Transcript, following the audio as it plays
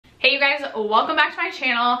Hey you guys, welcome back to my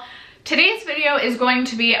channel. Today's video is going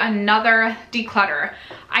to be another declutter.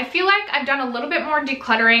 I feel like I've done a little bit more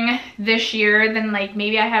decluttering this year than like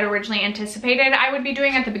maybe I had originally anticipated I would be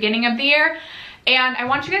doing at the beginning of the year. And I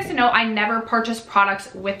want you guys to know I never purchase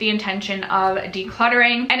products with the intention of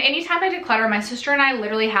decluttering. And anytime I declutter, my sister and I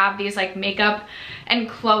literally have these like makeup and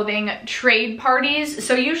clothing trade parties.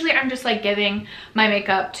 So usually I'm just like giving my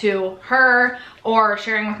makeup to her or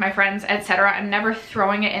sharing with my friends, etc. I'm never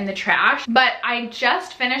throwing it in the trash. But I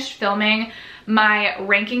just finished filming my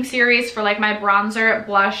ranking series for like my bronzer,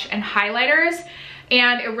 blush, and highlighters.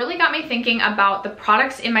 And it really got me thinking about the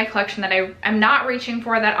products in my collection that I'm not reaching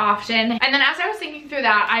for that often. And then as I was thinking through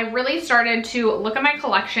that, I really started to look at my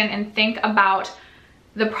collection and think about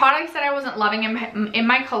the products that I wasn't loving in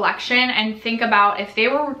my collection and think about if they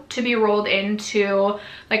were to be rolled into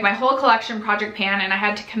like my whole collection project pan and I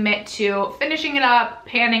had to commit to finishing it up,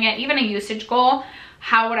 panning it, even a usage goal,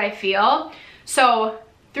 how would I feel? So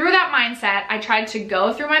through that mindset, I tried to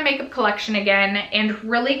go through my makeup collection again and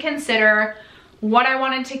really consider what I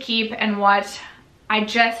wanted to keep and what I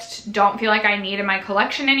just don't feel like I need in my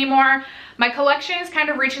collection anymore. My collection is kind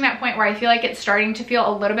of reaching that point where I feel like it's starting to feel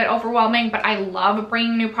a little bit overwhelming, but I love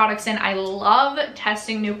bringing new products in. I love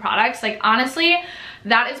testing new products. Like honestly,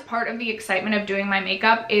 that is part of the excitement of doing my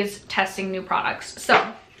makeup, is testing new products. So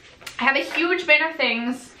I have a huge bin of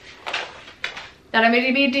things that I'm going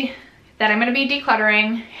to be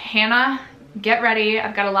decluttering. Hannah, get ready.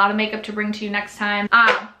 I've got a lot of makeup to bring to you next time.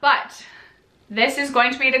 But this is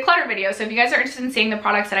going to be a declutter video. So if you guys are interested in seeing the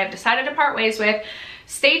products that I've decided to part ways with,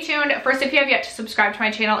 stay tuned. First, if you have yet to subscribe to my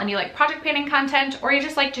channel and you like project panning content or you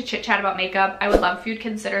just like to chit chat about makeup, I would love if you'd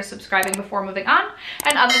consider subscribing before moving on.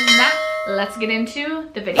 And other than that, let's get into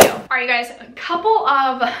the video. All right, you guys, a couple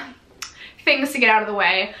of things to get out of the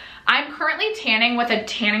way. I'm currently tanning with a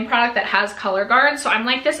tanning product that has color guards. So I'm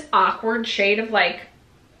like this awkward shade of like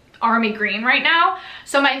army green right now.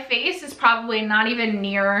 So my face is probably not even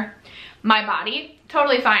near my body.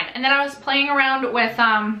 Totally fine. And then I was playing around with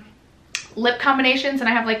lip combinations and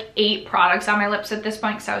I have like 8 products on my lips at this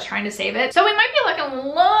point because I was trying to save it. So we might be looking a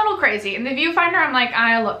little crazy. In the viewfinder, I'm like,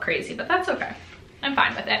 I look crazy, but that's okay. I'm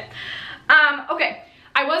fine with it. Okay.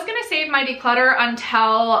 I was gonna save my declutter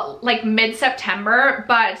until like mid-September,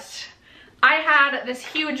 but I had this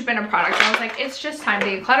huge bin of products. I was like, it's just time to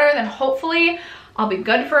declutter. Then hopefully I'll be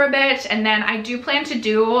good for a bit. And then I do plan to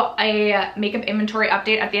do a makeup inventory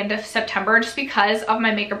update at the end of September just because of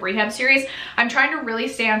my makeup rehab series. I'm trying to really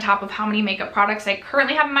stay on top of how many makeup products I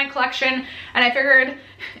currently have in my collection. And I figured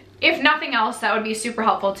if nothing else, that would be super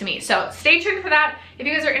helpful to me. So stay tuned for that. If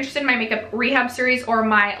you guys are interested in my makeup rehab series or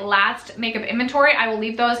my last makeup inventory, I will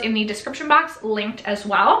leave those in the description box linked as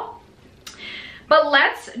well. But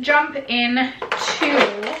let's jump into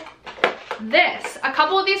this. A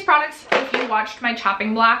couple of these products, if you watched my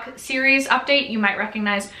chopping block series update, you might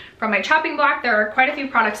recognize from my chopping block. There are quite a few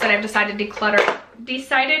products that I've decided to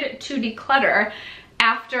declutter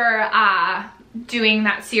after doing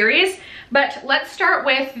that series. But let's start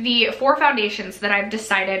with the 4 foundations that I've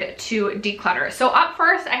decided to declutter. So up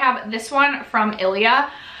first, I have this one from Ilia.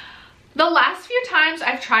 The last few times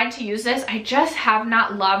I've tried to use this, I just have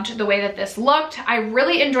not loved the way that this looked. I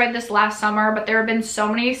really enjoyed this last summer, but there have been so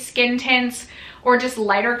many skin tints or just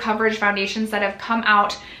lighter coverage foundations that have come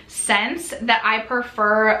out since that I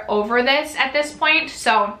prefer over this at this point.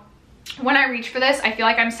 So when I reach for this, I feel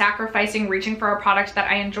like I'm sacrificing reaching for a product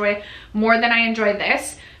that I enjoy more than I enjoy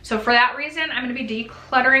this. So for that reason, I'm going to be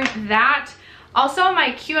decluttering that. Also,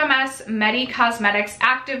 my QMS Medi Cosmetics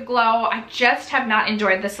Active Glow, I just have not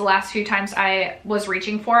enjoyed this the last few times I was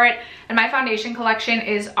reaching for it. And my foundation collection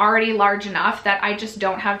is already large enough that I just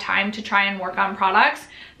don't have time to try and work on products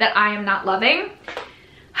that I am not loving.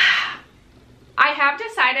 I have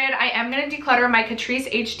decided I am going to declutter my Catrice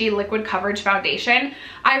HD Liquid Coverage Foundation.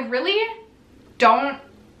 I really don't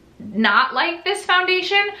not like this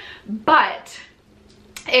foundation, but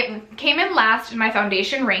it came in last in my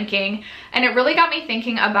foundation ranking, and it really got me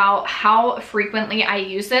thinking about how frequently I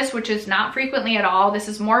use this, which is not frequently at all. This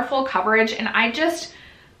is more full coverage, and I just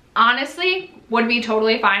honestly would be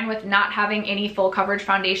totally fine with not having any full coverage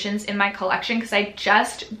foundations in my collection because I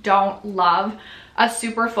just don't love a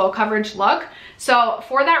super full coverage look. So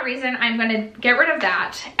for that reason, I'm gonna get rid of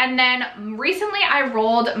that. And then recently I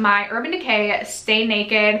rolled my Urban Decay Stay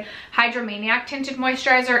Naked Hydromaniac Tinted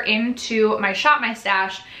Moisturizer into my Shop My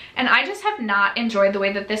Stash, and I just have not enjoyed the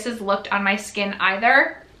way that this has looked on my skin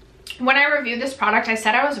either. When I reviewed this product, I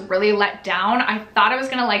said I was really let down. I thought I was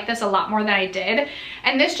gonna like this a lot more than I did.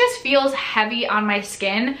 And this just feels heavy on my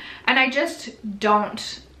skin, and I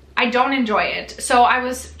don't enjoy it. So I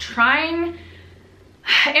was trying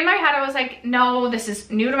in my head I was like, no, this is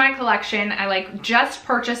new to my collection. I like just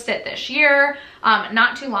purchased it this year,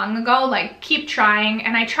 not too long ago. Like, keep trying.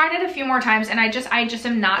 And I tried it a few more times and I just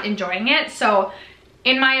am not enjoying it. So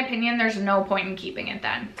in my opinion, there's no point in keeping it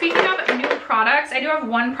then. Speaking of new products, I do have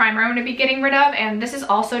one primer I'm going to be getting rid of, and this is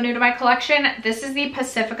also new to my collection. This is the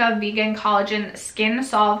Pacifica Vegan Collagen Skin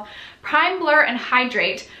Solve Prime, Blur, and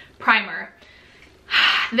Hydrate Primer.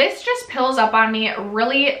 This just pills up on me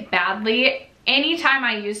really badly. Anytime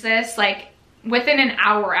I use this, like within an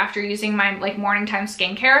hour after using my like morning time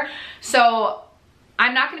skincare. So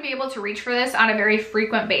I'm not going to be able to reach for this on a very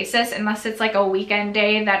frequent basis unless it's like a weekend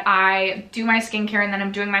day that I do my skincare and then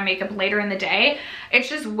I'm doing my makeup later in the day. It's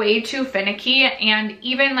just way too finicky, and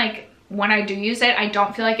even like when I do use it, I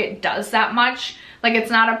don't feel like it does that much. Like, it's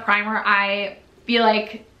not a primer I feel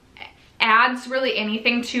like adds really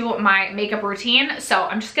anything to my makeup routine. So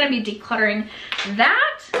I'm just going to be decluttering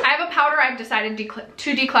that. I have a powder I've decided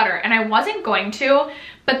to declutter, and I wasn't going to,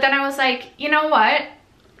 but then I was like, you know what?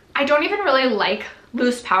 I don't even really like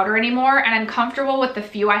loose powder anymore, and I'm comfortable with the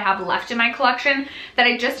few I have left in my collection that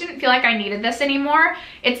I just didn't feel like I needed this anymore.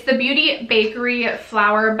 It's the Beauty Bakery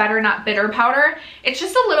Flour Better Not Bitter powder. It's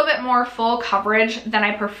just a little bit more full coverage than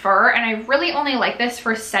I prefer, and I really only like this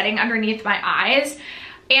for setting underneath my eyes.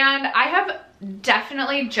 And I have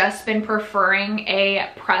definitely just been preferring a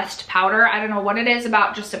pressed powder. I don't know what it is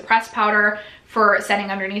about just a pressed powder for setting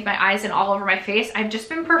underneath my eyes and all over my face. I've just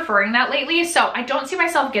been preferring that lately, so I don't see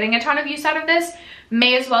myself getting a ton of use out of this.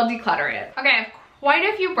 May as well declutter it. Okay, I have quite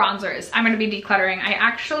a few bronzers I'm going to be decluttering. I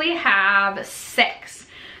actually have 6.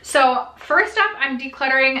 So first up, I'm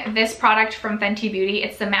decluttering this product from Fenty Beauty.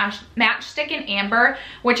 It's the Matchstick in Amber,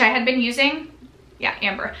 which I had been using. Yeah,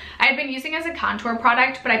 Amber. I had been using as a contour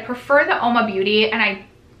product, but I prefer the Oma Beauty, and I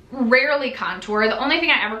rarely contour. The only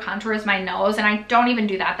thing I ever contour is my nose, and I don't even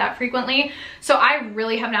do that frequently. So I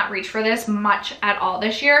really have not reached for this much at all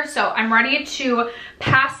this year. So I'm ready to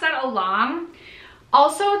pass that along.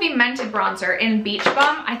 Also, the Mented Bronzer in Beach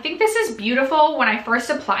Bum. I think this is beautiful when I first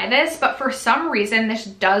apply this, but for some reason, this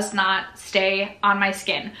does not stay on my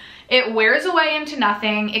skin. It wears away into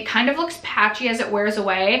nothing. It kind of looks patchy as it wears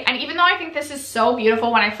away. And even though I think this is so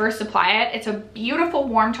beautiful when I first apply it, it's a beautiful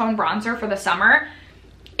warm tone bronzer for the summer,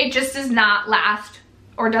 it just does not last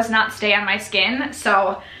or does not stay on my skin.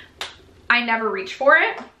 So I never reach for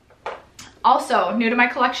it. Also, new to my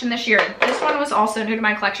collection this year. This one was also new to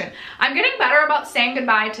my collection. I'm getting better about saying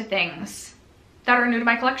goodbye to things that are new to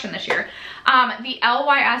my collection this year. The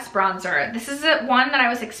LYS bronzer. This is one that I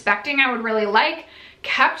was expecting I would really like.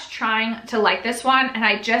 Kept trying to like this one, and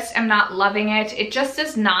I just am not loving it. It just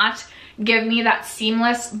does not give me that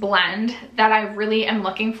seamless blend that I really am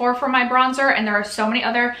looking for my bronzer, and there are so many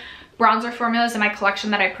other bronzer formulas in my collection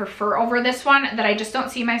that I prefer over this one that I just don't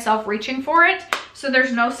see myself reaching for it. So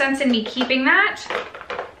there's no sense in me keeping that.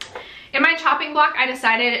 In my chopping block, I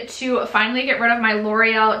decided to finally get rid of my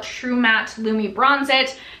L'Oreal True Matte Lumi Bronze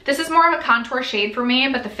It. This is more of a contour shade for me,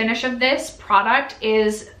 but the finish of this product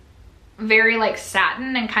is very like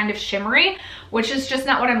satin and kind of shimmery, which is just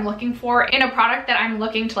not what I'm looking for in a product that I'm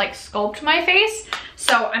looking to like sculpt my face.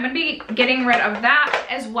 So I'm gonna be getting rid of that,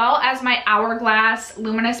 as well as my Hourglass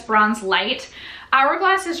Luminous Bronze Light.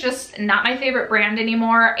 Hourglass is just not my favorite brand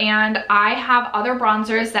anymore, and I have other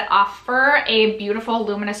bronzers that offer a beautiful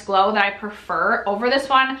luminous glow that I prefer over this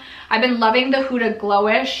one. I've been loving the Huda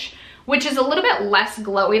Glowish, which is a little bit less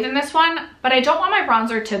glowy than this one, but I don't want my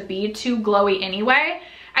bronzer to be too glowy anyway.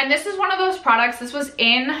 And this is one of those products, this was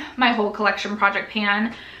in my whole collection project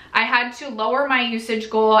pan. I had to lower my usage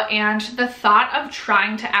goal, and the thought of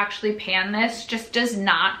trying to actually pan this just does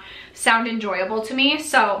not sound enjoyable to me.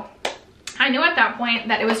 So I knew at that point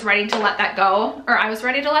that it was ready to let that go, or I was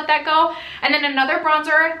ready to let that go. And then another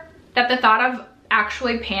bronzer that the thought of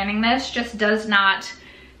actually panning this just does not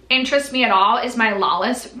interest me at all is my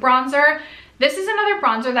Lawless bronzer. This is another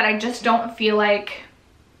bronzer that I just don't feel like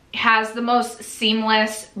has the most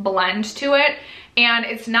seamless blend to it, and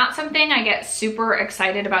it's not something I get super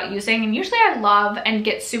excited about using. And usually I love and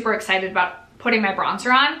get super excited about putting my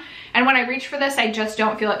bronzer on, and when I reach for this, I just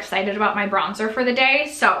don't feel excited about my bronzer for the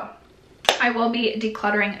day. So I will be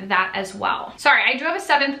decluttering that as well. Sorry, I do have a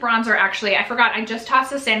 7th bronzer actually. I forgot, I just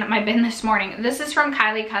tossed this in my bin this morning. This is from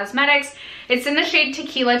Kylie Cosmetics. It's in the shade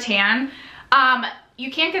Tequila Tan. You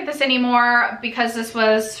can't get this anymore because this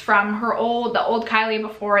was from the old Kylie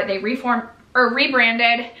before they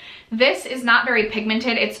rebranded. This is not very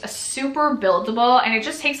pigmented. It's a super buildable, and it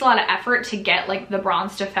just takes a lot of effort to get like the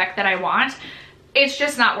bronzed effect that I want. it's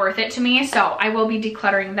just not worth it to me, so I will be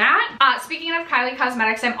decluttering that. Speaking of Kylie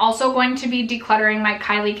Cosmetics, I'm also going to be decluttering my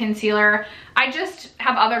Kylie concealer. I just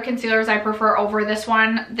have other concealers I prefer over this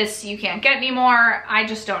one. This you can't get anymore. I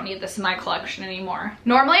just don't need this in my collection anymore.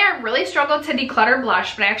 Normally I really struggle to declutter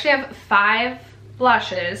blush, but I actually have 5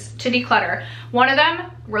 blushes to declutter. One of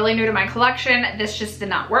them, really new to my collection. This just did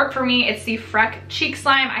not work for me. It's the Freck Cheek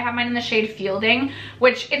Slime. I have mine in the shade Fielding,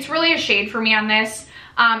 which it's really a shade for me on this.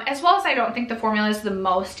 As well as I don't think the formula is the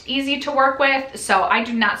most easy to work with, so I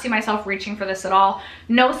do not see myself reaching for this at all.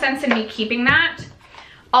 No sense in me keeping that.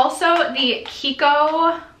 Also, the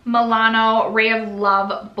Kiko Milano Ray of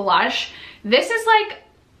Love blush. This is like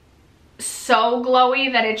so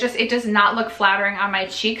glowy that it does not look flattering on my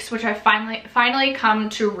cheeks, which I finally come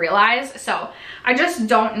to realize. So I just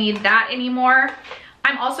don't need that anymore.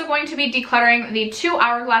 I'm also going to be decluttering the 2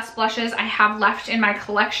 Hourglass blushes I have left in my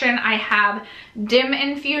collection. I have Dim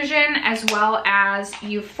Infusion as well as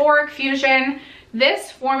Euphoric Fusion. This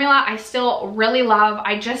formula I still really love.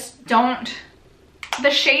 I just don't, the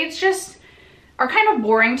shades just are kind of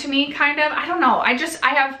boring to me, kind of. I don't know.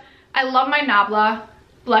 I love my Nabla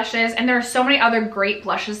blushes, and there are so many other great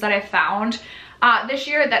blushes that I found this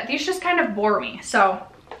year that these just kind of bore me. So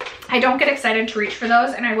I don't get excited to reach for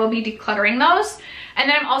those, and I will be decluttering those. And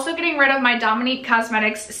then I'm also getting rid of my Dominique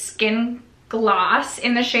Cosmetics Skin Gloss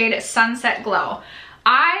in the shade Sunset Glow.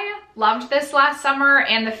 I loved this last summer,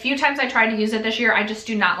 and the few times I tried to use it this year, I just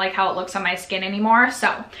do not like how it looks on my skin anymore.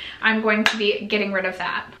 So I'm going to be getting rid of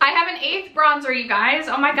that. I have an 8th bronzer, you guys.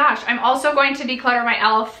 Oh my gosh. I'm also going to declutter my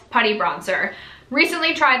e.l.f. Putty Bronzer.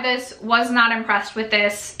 Recently tried this, was not impressed with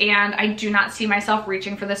this, and I do not see myself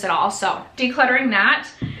reaching for this at all. So decluttering that.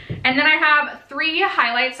 And then I have 3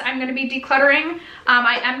 highlights I'm going to be decluttering.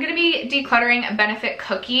 I am going to be decluttering Benefit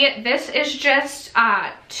Cookie. This is just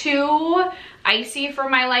too icy for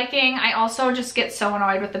my liking. I also just get so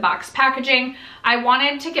annoyed with the box packaging. I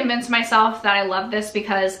wanted to convince myself that I love this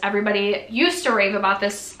because everybody used to rave about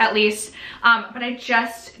this at least, but I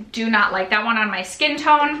just do not like that one on my skin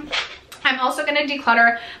tone. I'm also going to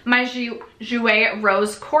declutter my Jouer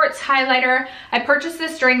Rose Quartz Highlighter. I purchased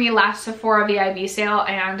this during the last Sephora VIB sale,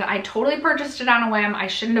 and I totally purchased it on a whim. I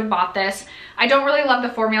shouldn't have bought this. I don't really love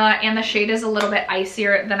the formula, and the shade is a little bit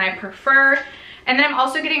icier than I prefer. And then I'm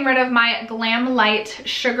also getting rid of my Glam Light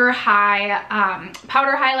Sugar High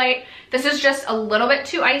Powder Highlight. This is just a little bit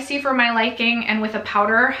too icy for my liking, and with a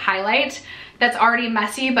powder highlight that's already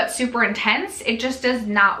messy but super intense, it just does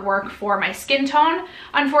not work for my skin tone,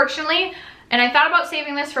 unfortunately. And I thought about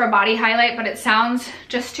saving this for a body highlight, but it sounds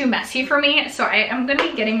just too messy for me, so I am going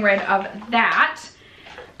to be getting rid of that.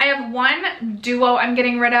 I have one duo I'm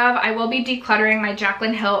getting rid of. I will be decluttering my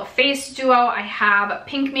Jaclyn Hill Face Duo. I have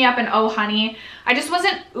Pink Me Up and Oh Honey. I just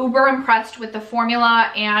wasn't uber impressed with the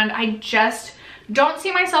formula, and I just don't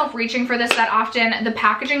see myself reaching for this that often. The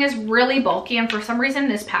packaging is really bulky, and for some reason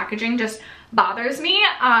this packaging just bothers me,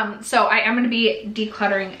 so I am going to be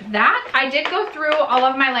decluttering that. I did go through all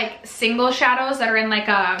of my like single shadows that are in like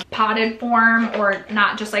a potted form, or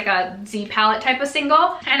not just like a Z palette type of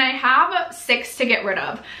single, and I have 6 to get rid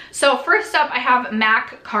of. So first up, I have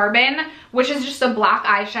MAC Carbon, which is just a black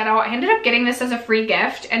eyeshadow. I ended up getting this as a free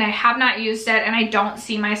gift, and I have not used it, and I don't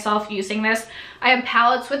see myself using this. I have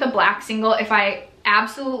palettes with a black single if I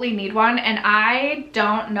absolutely need one, and I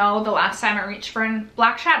don't know the last time I reached for a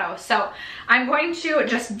black shadow, so I'm going to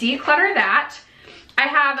just declutter that. I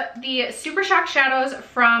have the Super Shock shadows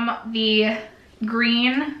from the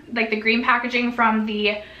green, like the green packaging from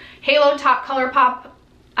the Halo Top ColourPop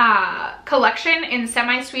collection in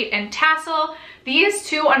Semi Sweet and Tassel. These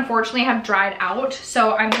two unfortunately have dried out,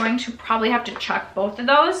 so I'm going to probably have to chuck both of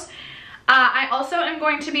those. I also am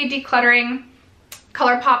going to be decluttering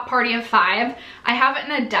ColourPop Party of 5. I have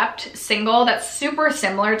an Adept single that's super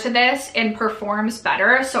similar to this and performs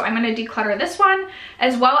better, so I'm going to declutter this one,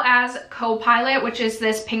 as well as Copilot, which is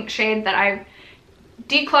this pink shade that I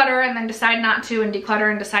declutter and then decide not to, and declutter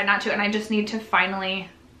and decide not to, and I just need to finally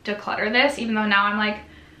declutter this, even though now I'm like,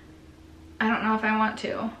 I don't know if I want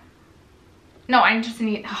to. No, I just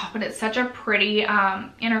need, oh, but it's such a pretty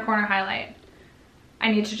inner corner highlight.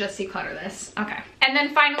 I need to just declutter this. Okay. And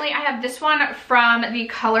then finally, I have this one from the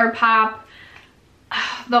ColourPop,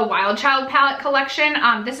 the Wild Child palette collection.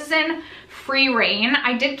 This is in Free Reign.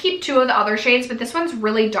 I did keep 2 of the other shades, but this one's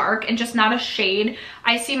really dark and just not a shade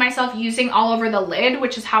I see myself using all over the lid,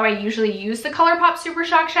 which is how I usually use the ColourPop Super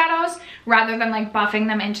Shock shadows, rather than like buffing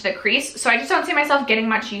them into the crease. So I just don't see myself getting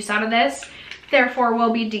much use out of this. Therefore,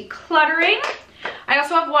 we'll be decluttering. I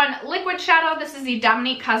also have one liquid shadow. This is the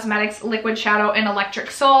Dominique Cosmetics Liquid Shadow in Electric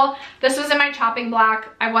Soul. This was in my chopping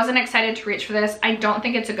block. I wasn't excited to reach for this. I don't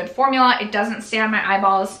think it's a good formula. It doesn't stay on my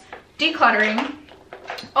eyeballs. Decluttering.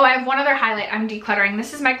 Oh, I have one other highlight I'm decluttering.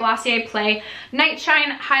 This is my Glossier Play Night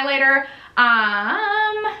Shine Highlighter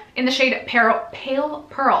in the shade Pale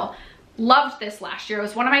Pearl. Loved this last year. It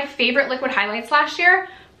was one of my favorite liquid highlights last year.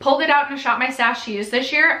 Pulled it out in a Shop My Stash to use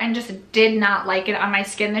this year and just did not like it on my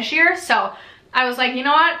skin this year. So I was like, you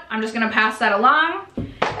know what? I'm just gonna pass that along.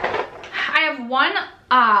 I have one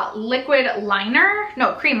liquid liner,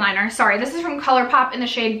 no, cream liner, sorry. This is from ColourPop in the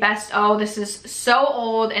shade Best O. This is so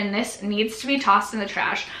old and this needs to be tossed in the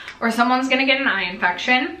trash or someone's gonna get an eye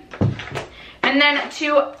infection. And then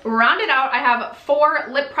to round it out, I have 4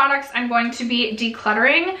 lip products I'm going to be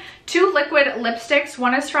decluttering. 2 liquid lipsticks.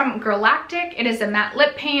 One is from Galactic. It is a matte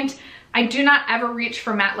lip paint. I do not ever reach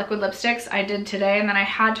for matte liquid lipsticks. I did today and then I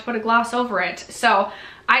had to put a gloss over it. So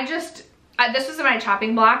I just, this was in my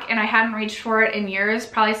chopping block and I hadn't reached for it in years,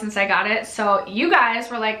 probably since I got it. So you guys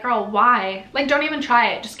were like, girl, why? Like, don't even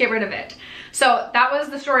try it, just get rid of it. So that was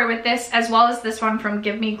the story with this, as well as this one from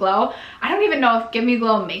Give Me Glow. I don't even know if Give Me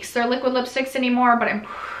Glow makes their liquid lipsticks anymore, but I'm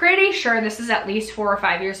pretty sure this is at least 4 or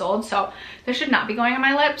 5 years old, so this should not be going on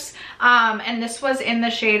my lips. And this was in the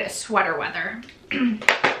shade Sweater Weather.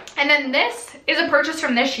 And then this is a purchase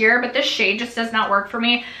from this year, but this shade just does not work for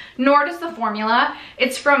me, nor does the formula.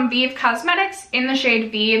 It's from Vive Cosmetics in the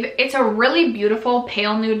shade Vive. It's a really beautiful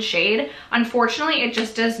pale nude shade. Unfortunately, it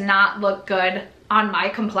just does not look good on my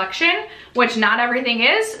complexion, which not everything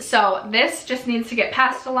is. So this just needs to get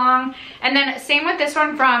passed along. And then same with this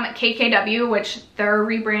one from KKW, which they're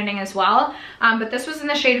rebranding as well. But this was in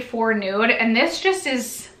the shade 4 Nude. And this just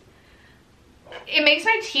is, it makes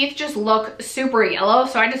my teeth just look super yellow.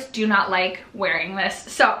 So I just do not like wearing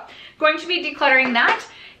this. So going to be decluttering that.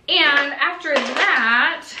 And after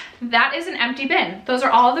that, that is an empty bin. Those are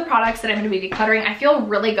all of the products that I'm going to be decluttering. I feel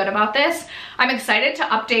really good about this. I'm excited to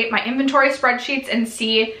update my inventory spreadsheets and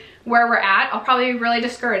see where we're at. I'll probably be really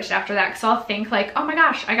discouraged after that because I'll think like, oh my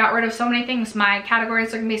gosh, I got rid of so many things. My categories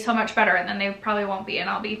are going to be so much better, and then they probably won't be and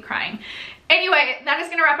I'll be crying. Anyway, that is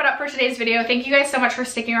going to wrap it up for today's video. Thank you guys so much for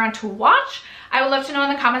sticking around to watch. I would love to know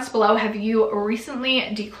in the comments below, have you recently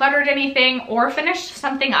decluttered anything or finished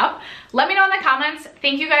something up? Let me know in the comments.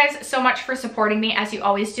 Thank you guys so much for supporting me as you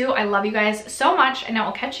always do. I love you guys so much, and I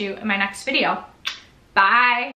will catch you in my next video. Bye.